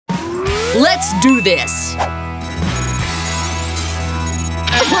Let's do this.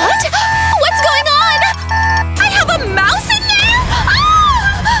 What? What's going on? I have a mouse in there?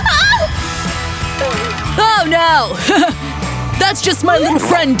 Oh no! That's just my little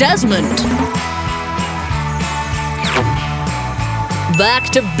friend Desmond.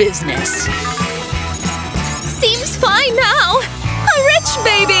 Back to business. Seems fine now. A rich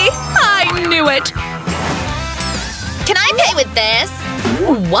baby. I knew it. Can I pay with this?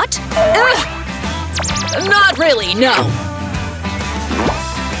 What? Not really, no.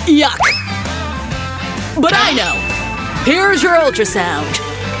 Yuck. But I know. Here's your ultrasound.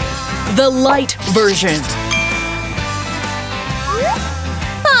 The light version.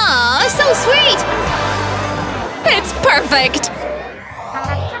 Aw, so sweet! It's perfect!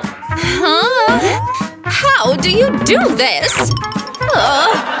 Huh? How do you do this?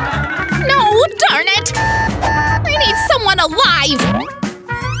 No, darn it! I need someone alive!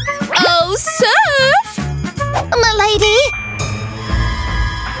 Oh, Seth! M'lady?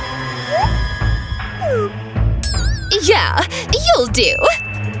 Yeah, you'll do.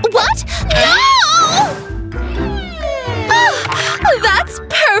 What? No! Oh, that's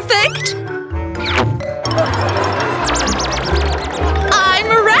perfect! I'm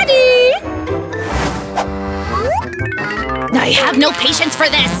ready! I have no patience for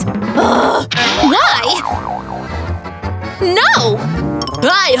this! Why? No!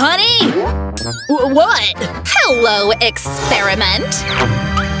 Hi, honey! What? Hello, experiment!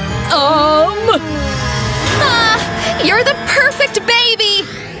 You're the perfect baby!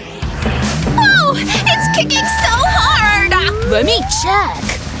 Oh, it's kicking so hard! Let me check.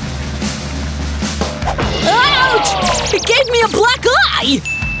 Ouch! It gave me a black eye!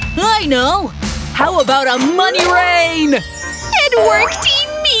 I know! How about a money rain? It worked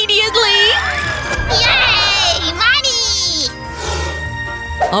immediately! Yay! Money!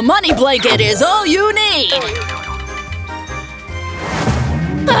 A money blanket is all you need!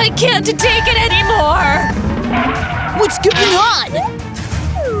 I can't take it anymore! What's going on?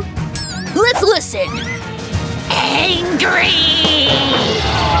 Let's listen. Angry!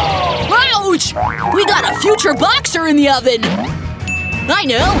 Ouch! We got a future boxer in the oven! I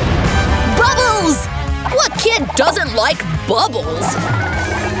know! Bubbles! What kid doesn't like bubbles?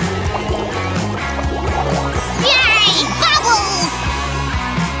 Yay! Bubbles!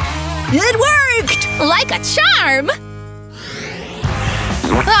 It worked! Like a charm!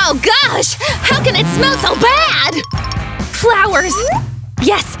 Oh gosh! How can it smell so bad? Flowers!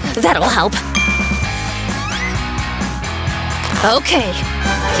 Yes, that'll help. Okay,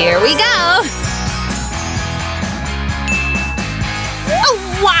 here we go!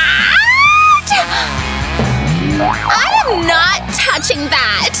 What? I am not touching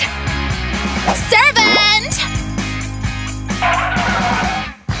that! Servant!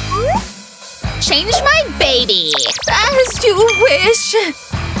 Change my baby! As you wish!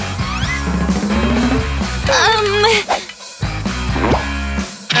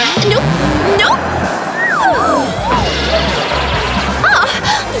 Nope! Nope! Oh,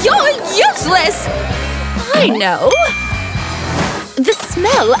 you're useless! I know! The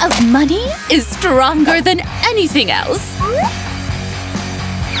smell of money is stronger than anything else.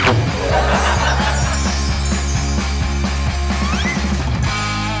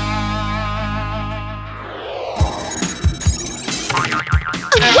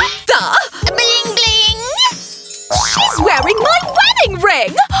 What the? Bling bling! She's wearing my wedding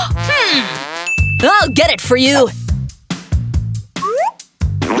ring! I'll get it for you!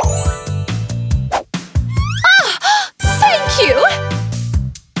 Thank you!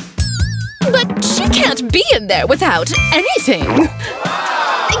 But she can't be in there without anything.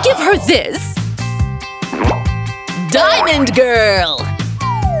 Give her this. Diamond Girl!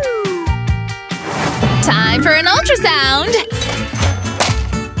 Time for an ultrasound!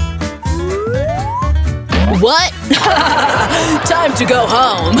 What? Time to go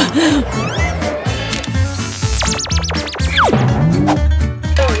home!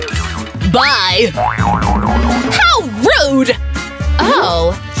 Bye! How rude!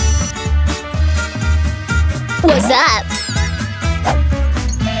 Oh. What's up?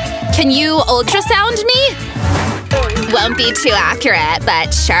 Can you ultrasound me? Won't be too accurate,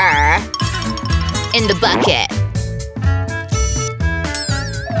 but sure. In the bucket.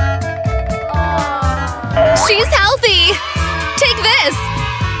 She's healthy! Take this!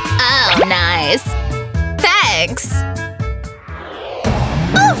 Oh, nice. Thanks.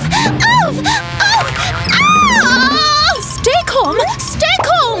 Oof! Oof! Oof! Ah! Stay calm! Stay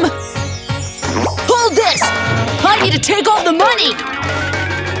calm! Hold this! I need to take all the money!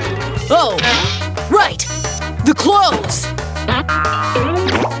 Oh, right! The clothes!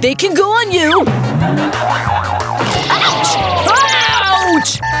 They can go on you! Ouch!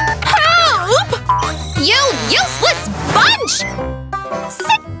 Ouch! Help! You useless bunch!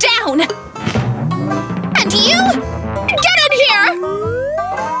 Sit down! And you? Get in here!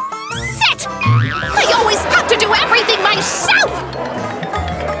 Sit! I always have to do everything myself!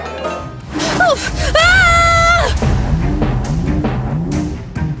 Oof! Ah!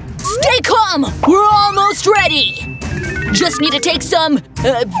 Stay calm! We're almost ready! Just need to take some,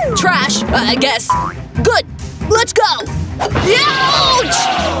 trash, I guess. Good! Let's go! Ouch!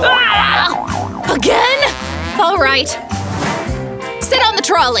 Ah! Again? All right. Sit on the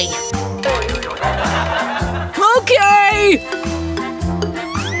trolley. Okay!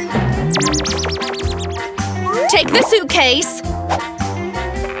 Take the suitcase.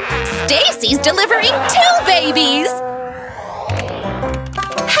 Stacy's delivering 2 babies!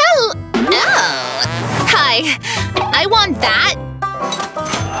 Hello! Hi. I want that.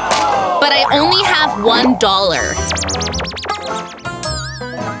 But I only have $1.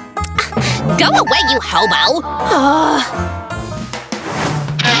 Go away, you hobo!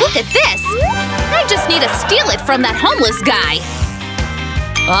 Look at this! I just need to steal it from that homeless guy.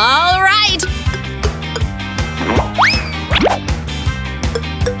 All right!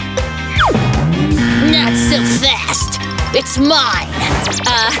 Not so fast! It's mine!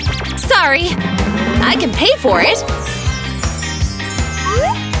 Sorry. I can pay for it.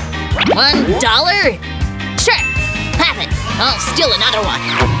 $1? Sure! Have it! I'll steal another one!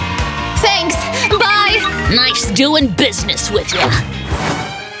 Thanks. Bye. Nice doing business with ya!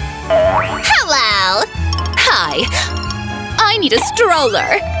 Hello. Hi. I need a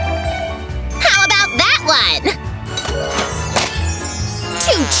stroller. How about that one?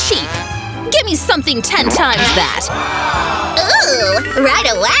 Too cheap. Give me something 10 times that. Ooh, right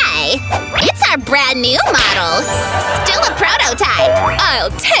away. It's our brand new model. Still a prototype.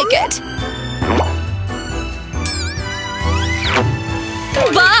 I'll take it.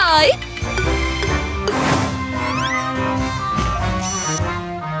 Bye.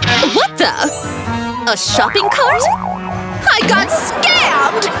 What the? A shopping cart? I got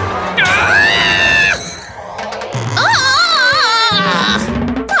scammed!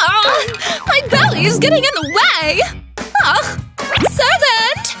 My belly is getting in the way!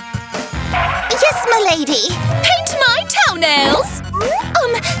 Servant! Yes, milady. Paint my toenails!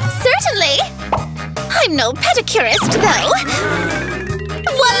 Certainly. I'm no pedicurist, though.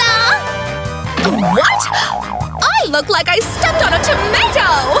 Voila! What? I look like I stepped on a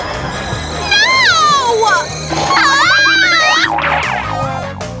tomato! No!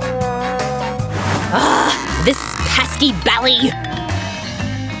 This pesky belly!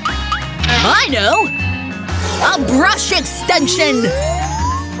 I know! A brush extension!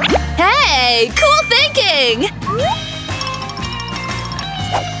 Hey, cool thinking!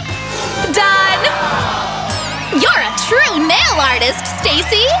 Done! You're a true nail artist,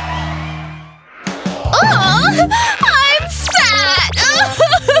 Stacy! Oh, I'm fat!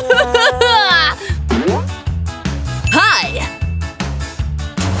 Hi!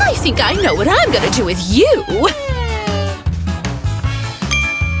 I think I know what I'm gonna do with you!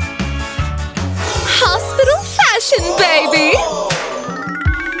 Hospital fashion, baby!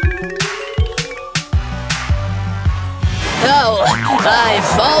 Oh,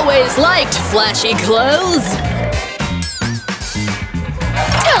 I've always liked flashy clothes!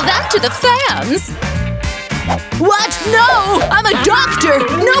 Tell that to the fans! What? No! I'm a doctor!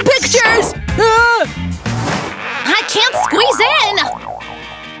 No pictures! I can't squeeze in!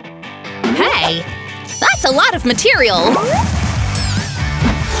 Hey, that's a lot of material!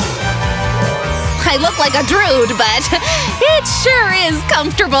 I look like a druid, but it sure is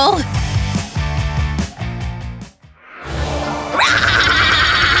comfortable!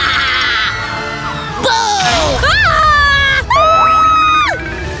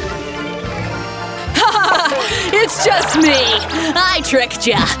 It's just me! I tricked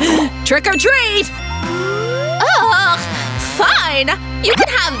ya! Trick or treat! Ugh! Fine! You can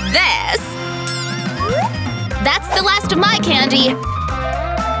have this! That's the last of my candy!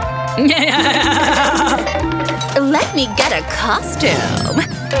 Let me get a costume!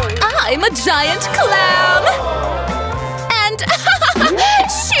 I'm a giant clown! And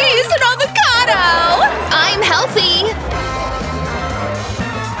she's an avocado! I'm healthy!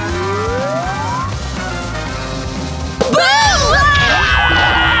 Boom!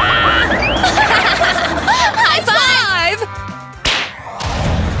 High five!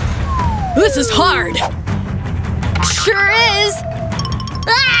 This is hard! Sure is!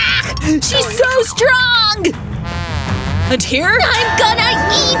 Ah! She's so strong! And here? I'm gonna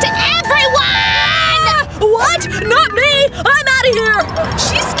eat everyone! What? Not me! I'm out of here!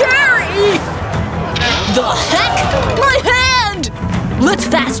 She's scary! The heck? My hand! Let's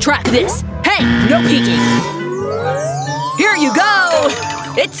fast track this. Hey, no peeking. Here you go!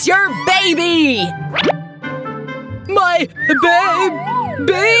 It's your baby! My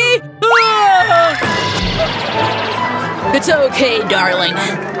baby? Ah! It's okay, darling.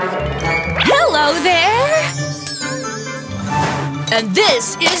 Hello there! And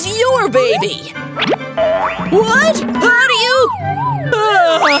this is your baby! What? How do you…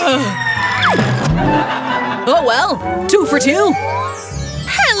 Oh well, 2 for 2.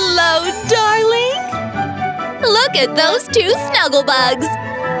 Hello, darling! Look at those 2 snuggle bugs!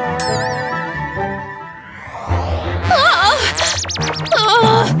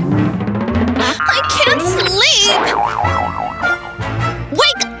 I can't sleep!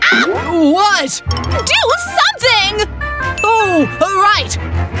 Wake up! What? Do something! Oh, alright!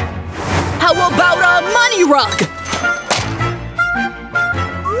 How about a money rug?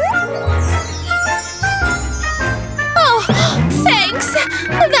 Oh, thanks!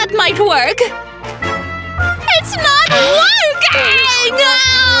 That might work! It's not working!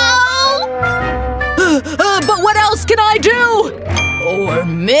 Oh! But what else can I do? Or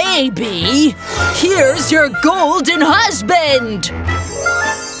maybe… here's your golden husband!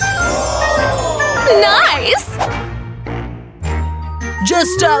 Nice!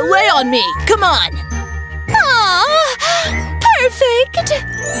 Just lay on me, come on! Aw, perfect!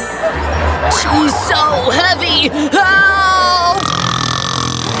 She's so heavy! Help!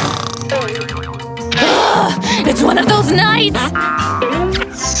 It's one of those nights!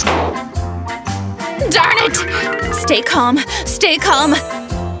 Darn it! Stay calm, stay calm.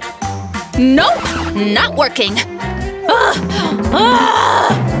 Nope, not working.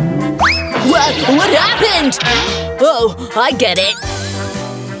 What happened? Oh, I get it.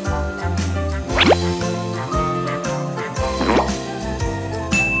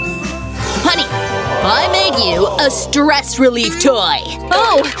 Honey, I made you a stress relief toy.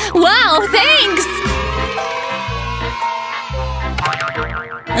 Oh, wow, thanks!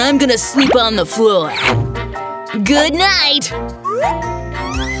 I'm gonna sleep on the floor. Good night!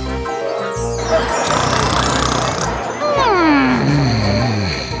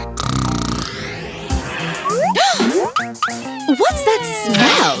 What's that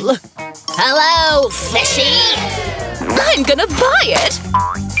smell? Hello, fishy! I'm gonna buy it!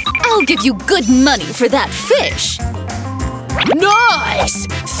 I'll give you good money for that fish! Nice!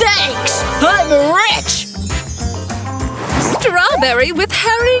 Thanks! I'm rich! Strawberry with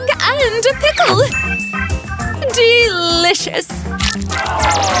herring and a pickle! Delicious!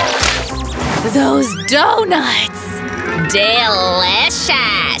 Those donuts!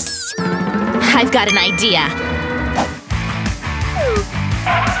 Delicious! I've got an idea.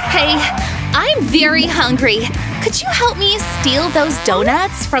 Hey, I'm very hungry. Could you help me steal those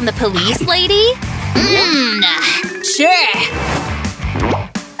donuts from the police lady? Sure!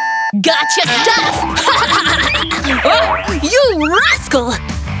 Gotcha stuff! Oh, you rascal!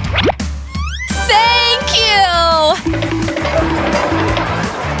 Thank you!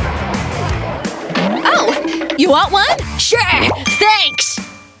 Oh, you want one? Sure, thanks!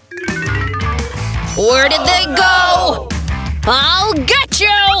 Where did they go? I'll get you!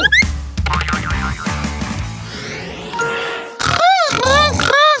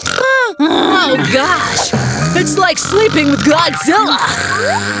 Oh gosh! It's like sleeping with Godzilla!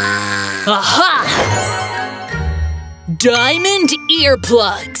 Aha! Diamond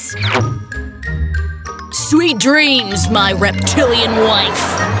earplugs! Sweet dreams, my reptilian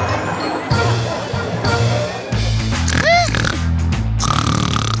wife!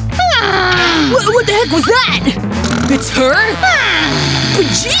 What the heck was that? It's her? But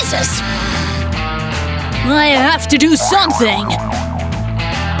Jesus! I have to do something!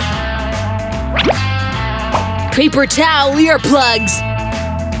 Paper towel earplugs!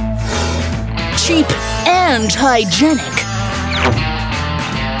 Cheap and hygienic.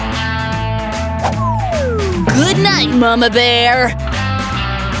 Good night, Mama Bear!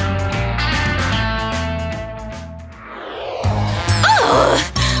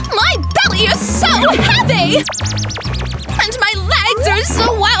 You're so heavy! And my legs are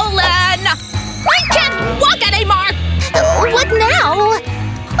swollen! I can't walk anymore! What now?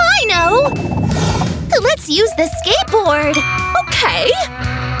 I know! Let's use the skateboard! Okay.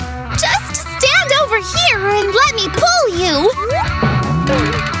 Just stand over here and let me pull you!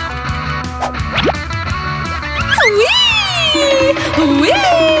 Whee! Whee!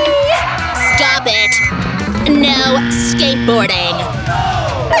 Stop it! No skateboarding!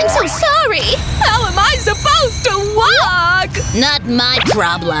 I'm so sorry! How am I supposed to walk? Not my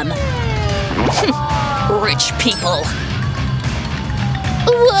problem. rich people.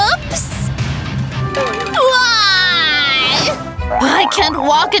 Whoops! Why? I can't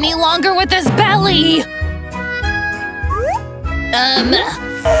walk any longer with this belly!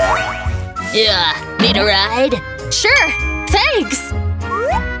 Yeah, need a ride? Sure, thanks!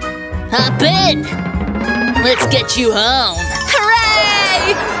 Hop in! Let's get you home!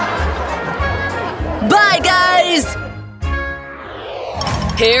 Hooray! Bye, guys!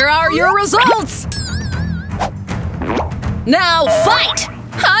 Here are your results! Now fight!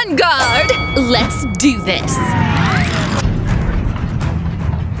 On guard! Let's do this!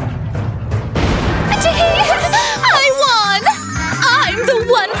 I won! I'm the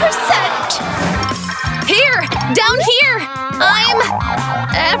 1%! Here! Down here! I'm…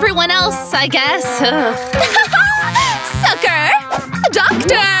 everyone else, I guess. Sucker!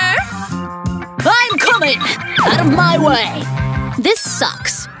 Doctor! I'm coming! Out of my way! This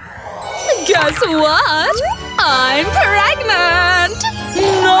sucks. Guess what? I'm pregnant!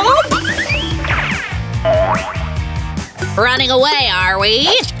 Nope! Running away, are we?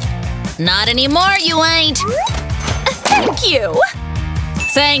 Not anymore, you ain't! Thank you!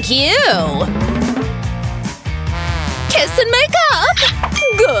 Thank you! Kiss and make up!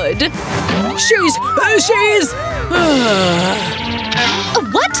 Good! She's…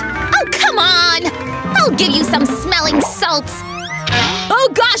 What? Oh, come on! I'll give you some smelling salts! Oh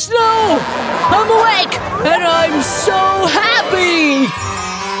gosh, no! I'm awake! And I'm so happy!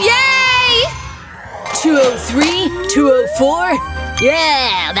 Yay! 203, 204?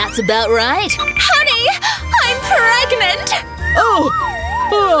 Yeah, that's about right. Honey, I'm pregnant! Oh!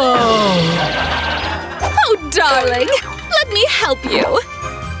 Oh, darling, let me help you.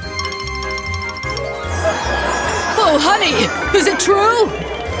 Oh, honey! Is it true?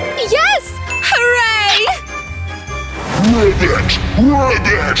 Yes! Hooray! Rabbit!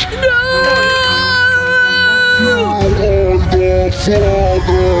 Rabbit! No! I'm the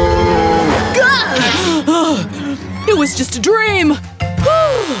father! It was just a dream!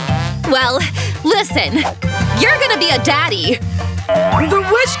 Well, listen, you're gonna be a daddy. The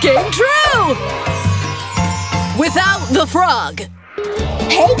wish came true! Without the frog!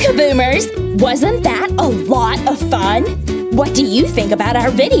 Hey, Kaboomers! Wasn't that a lot of fun? What do you think about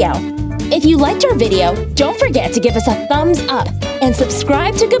our video? If you liked our video, don't forget to give us a thumbs up and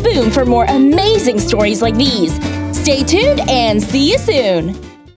subscribe to Kaboom for more amazing stories like these. Stay tuned and see you soon!